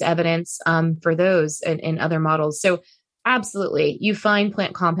some nice evidence for those in other models. So absolutely, you find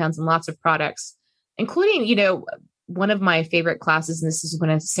plant compounds in lots of products, including, one of my favorite classes, and this is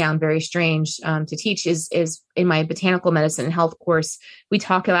going to sound very strange to teach, is in my botanical medicine and health course, we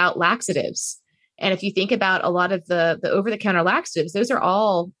talk about laxatives. And if you think about a lot of the over-the-counter laxatives, those are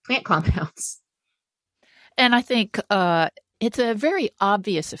all plant compounds. And I think it's a very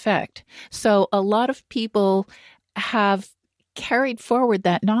obvious effect. So a lot of people have carried forward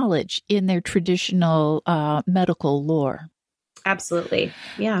that knowledge in their traditional medical lore. Absolutely.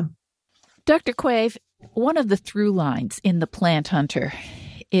 Yeah. Dr. Quave, one of the through lines in The Plant Hunter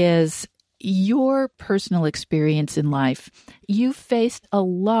is your personal experience in life. You faced a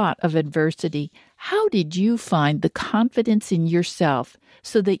lot of adversity. How did you find the confidence in yourself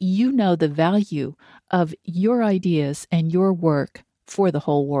so that you know the value of your ideas and your work for the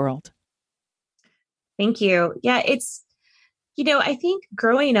whole world? Thank you. Yeah, it's I think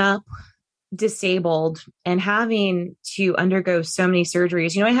growing up disabled and having to undergo so many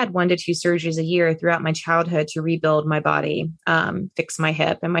surgeries, I had 1 to 2 surgeries a year throughout my childhood to rebuild my body, fix my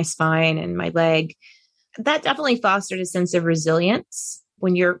hip and my spine and my leg. That definitely fostered a sense of resilience.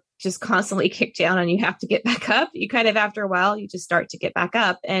 When you're just constantly kicked down and you have to get back up, you kind of, after a while, you just start to get back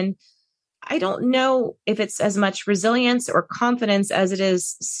up. And I don't know if it's as much resilience or confidence as it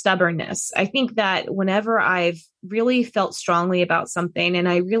is stubbornness. I think that whenever I've really felt strongly about something, and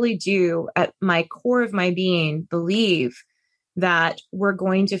I really do at my core of my being believe that we're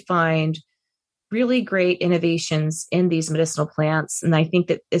going to find really great innovations in these medicinal plants. And I think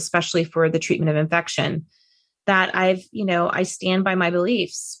that especially for the treatment of infection, that I stand by my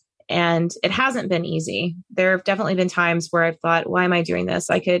beliefs. And it hasn't been easy. There have definitely been times where I've thought, why am I doing this?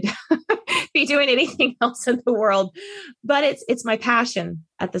 I could be doing anything else in the world, but it's my passion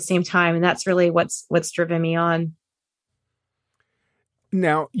at the same time. And that's really what's driven me on.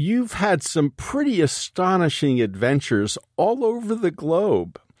 Now, you've had some pretty astonishing adventures all over the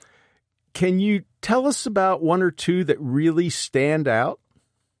globe. Can you tell us about one or two that really stand out?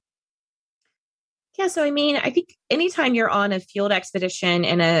 Yeah. So, I think anytime you're on a field expedition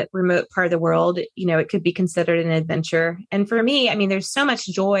in a remote part of the world, it could be considered an adventure. And for me, there's so much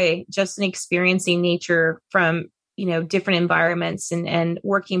joy just in experiencing nature from, different environments and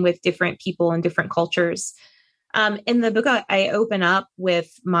working with different people and different cultures. In the book, I open up with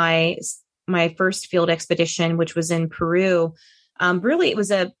my first field expedition, which was in Peru. Really, it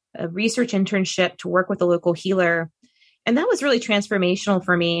was a research internship to work with a local healer. And that was really transformational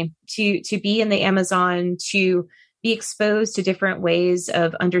for me to be in the Amazon, to be exposed to different ways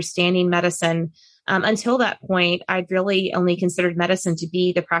of understanding medicine. Until that point, I'd really only considered medicine to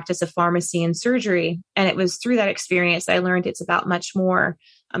be the practice of pharmacy and surgery. And it was through that experience I learned it's about much more.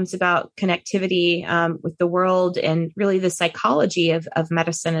 It's about connectivity with the world and really the psychology of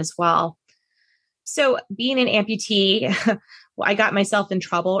medicine as well. So being an amputee, I got myself in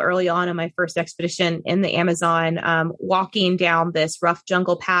trouble early on in my first expedition in the Amazon, walking down this rough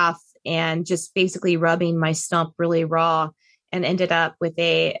jungle path and just basically rubbing my stump really raw, and ended up with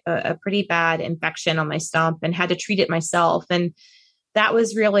a pretty bad infection on my stump and had to treat it myself. And that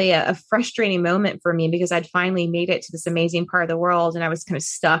was really a frustrating moment for me because I'd finally made it to this amazing part of the world and I was kind of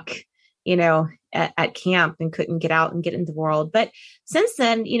stuck, at camp and couldn't get out and get into the world. But since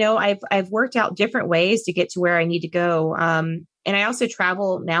then, I've worked out different ways to get to where I need to go. And I also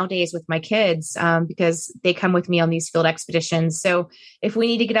travel nowadays with my kids because they come with me on these field expeditions. So if we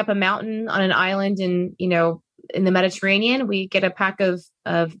need to get up a mountain on an island in the Mediterranean, we get a pack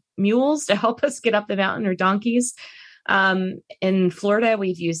of mules to help us get up the mountain, or donkeys. In Florida,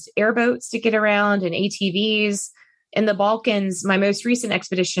 we've used airboats to get around and ATVs. In the Balkans, my most recent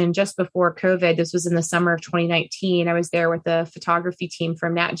expedition just before COVID, this was in the summer of 2019. I was there with a photography team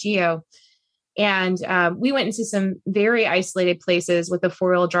from Nat Geo. And we went into some very isolated places with a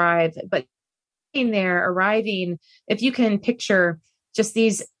 4-wheel drive, but in there, arriving, if you can picture just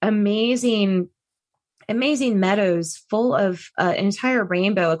these amazing meadows full of an entire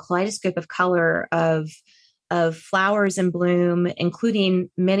rainbow, a kaleidoscope of color of flowers in bloom, including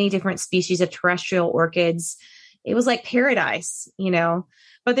many different species of terrestrial orchids. It was like paradise,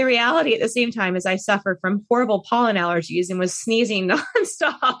 But the reality at the same time is I suffered from horrible pollen allergies and was sneezing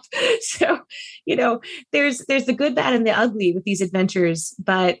nonstop. So, there's the good, bad, and the ugly with these adventures,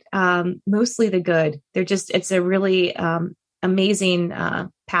 but mostly the good. It's a really amazing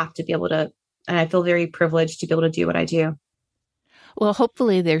path to be able to, and I feel very privileged to be able to do what I do. Well,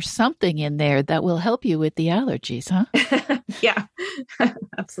 hopefully there's something in there that will help you with the allergies, huh? Yeah,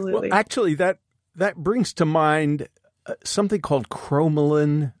 absolutely. Well, actually, that brings to mind something called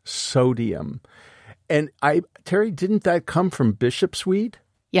cromolyn sodium. And Terry, didn't that come from bishop's weed?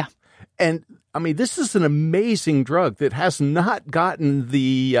 Yeah. And this is an amazing drug that has not gotten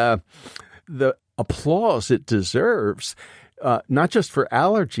the applause it deserves, not just for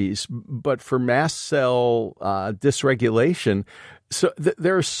allergies, but for mast cell dysregulation. So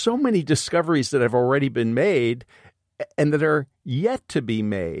there are so many discoveries that have already been made and that are yet to be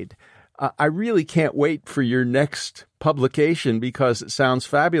made. I really can't wait for your next publication because it sounds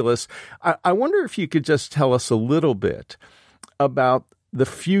fabulous. I wonder if you could just tell us a little bit about the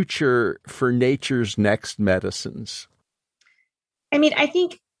future for nature's next medicines. I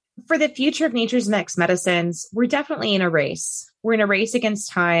think for the future of nature's next medicines, we're definitely in a race. We're in a race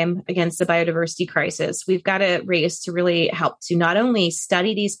against time, against the biodiversity crisis. We've got a race to really help to not only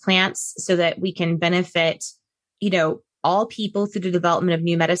study these plants so that we can benefit, all people through the development of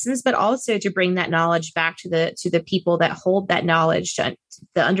new medicines, but also to bring that knowledge back to the people that hold that knowledge, to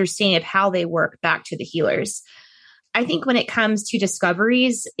the understanding of how they work back to the healers. I think when it comes to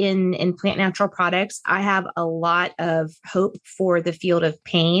discoveries in plant natural products, I have a lot of hope for the field of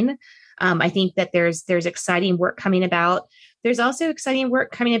pain. I think that there's exciting work coming about. There's also exciting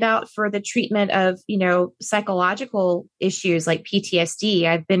work coming about for the treatment of, psychological issues like PTSD.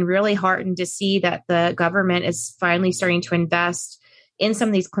 I've been really heartened to see that the government is finally starting to invest in some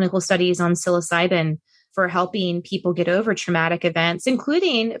of these clinical studies on psilocybin for helping people get over traumatic events,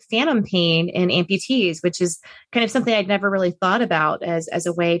 including phantom pain in amputees, which is kind of something I'd never really thought about as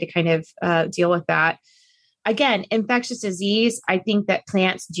a way to kind of deal with that. Again, infectious disease, I think that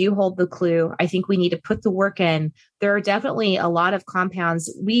plants do hold the clue. I think we need to put the work in. There are definitely a lot of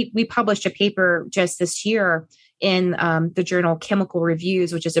compounds. We published a paper just this year in the journal Chemical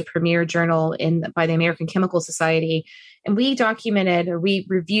Reviews, which is a premier journal by the American Chemical Society. And we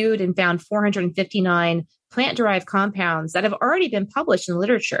reviewed and found 459 plant-derived compounds that have already been published in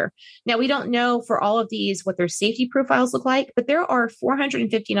literature. Now, we don't know for all of these what their safety profiles look like, but there are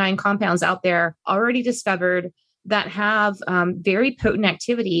 459 compounds out there already discovered that have very potent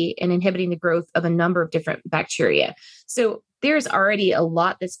activity in inhibiting the growth of a number of different bacteria. So there's already a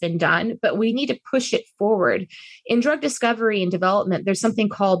lot that's been done, but we need to push it forward. In drug discovery and development, there's something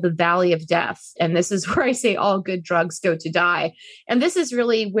called the Valley of Death. And this is where I say all good drugs go to die. And this is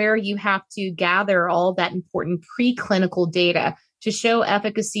really where you have to gather all that important preclinical data to show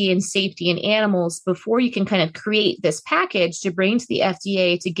efficacy and safety in animals before you can kind of create this package to bring to the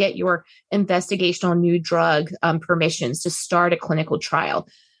FDA to get your investigational new drug permissions to start a clinical trial.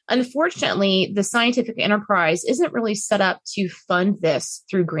 Unfortunately, the scientific enterprise isn't really set up to fund this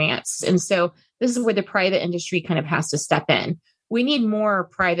through grants. And so this is where the private industry kind of has to step in. We need more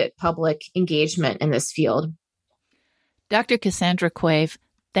private-public engagement in this field. Dr. Cassandra Quave,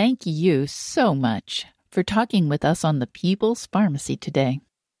 thank you so much for talking with us on the People's Pharmacy today.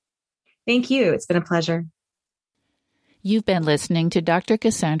 Thank you. It's been a pleasure. You've been listening to Dr.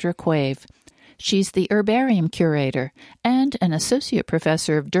 Cassandra Quave. She's the herbarium curator and an associate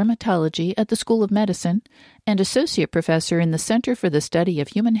professor of dermatology at the School of Medicine and associate professor in the Center for the Study of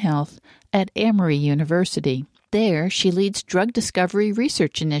Human Health at Emory University. There, she leads drug discovery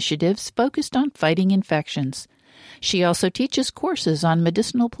research initiatives focused on fighting infections. She also teaches courses on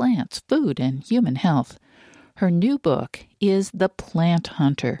medicinal plants, food, and human health. Her new book is The Plant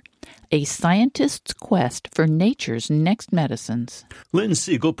Hunter, a scientist's quest for nature's next medicines. Lynn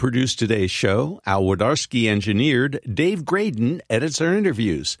Siegel produced today's show. Al Wodarski engineered. Dave Graydon edits our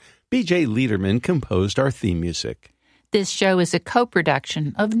interviews. BJ Liederman composed our theme music. This show is a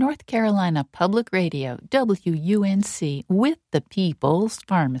co-production of North Carolina Public Radio, WUNC, with the People's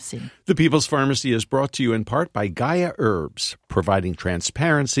Pharmacy. The People's Pharmacy is brought to you in part by Gaia Herbs, providing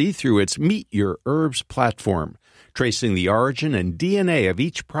transparency through its Meet Your Herbs platform, tracing the origin and DNA of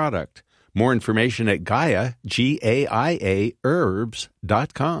each product. More information at Gaia, Gaia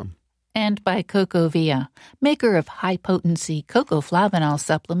herbs.com. And by Cocovia, maker of high-potency cocoflavanol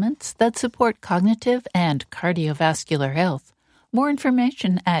supplements that support cognitive and cardiovascular health. More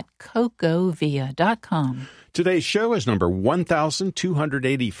information at cocovia.com. Today's show is number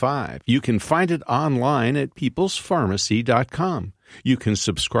 1285. You can find it online at peoplespharmacy.com. You can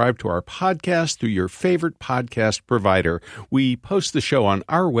subscribe to our podcast through your favorite podcast provider. We post the show on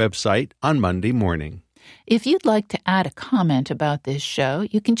our website on Monday morning. If you'd like to add a comment about this show,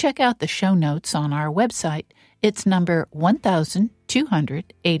 you can check out the show notes on our website. It's number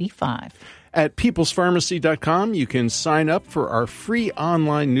 1285. At peoplespharmacy.com, you can sign up for our free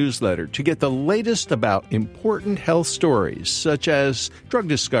online newsletter to get the latest about important health stories, such as drug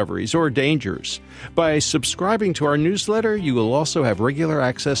discoveries or dangers. By subscribing to our newsletter, you will also have regular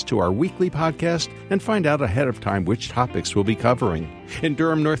access to our weekly podcast and find out ahead of time which topics we'll be covering. In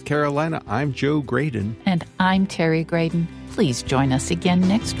Durham, North Carolina, I'm Joe Graydon. And I'm Terry Graydon. Please join us again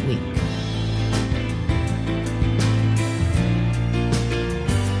next week.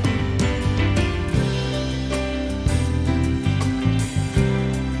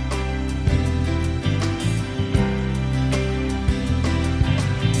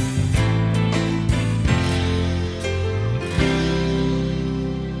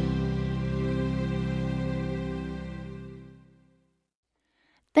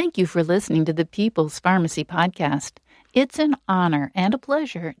 Thank you for listening to the People's Pharmacy Podcast. It's an honor and a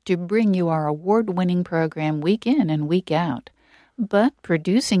pleasure to bring you our award-winning program week in and week out. But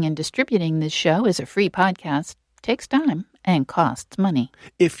producing and distributing this show as a free podcast takes time and costs money.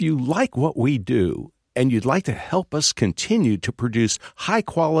 If you like what we do and you'd like to help us continue to produce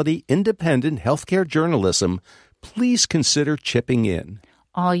high-quality, independent healthcare journalism, please consider chipping in.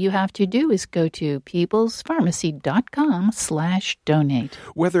 All you have to do is go to peoplespharmacy.com/donate.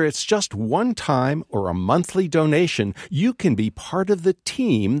 Whether it's just one time or a monthly donation, you can be part of the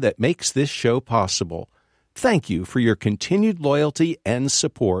team that makes this show possible. Thank you for your continued loyalty and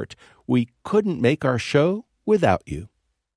support. We couldn't make our show without you.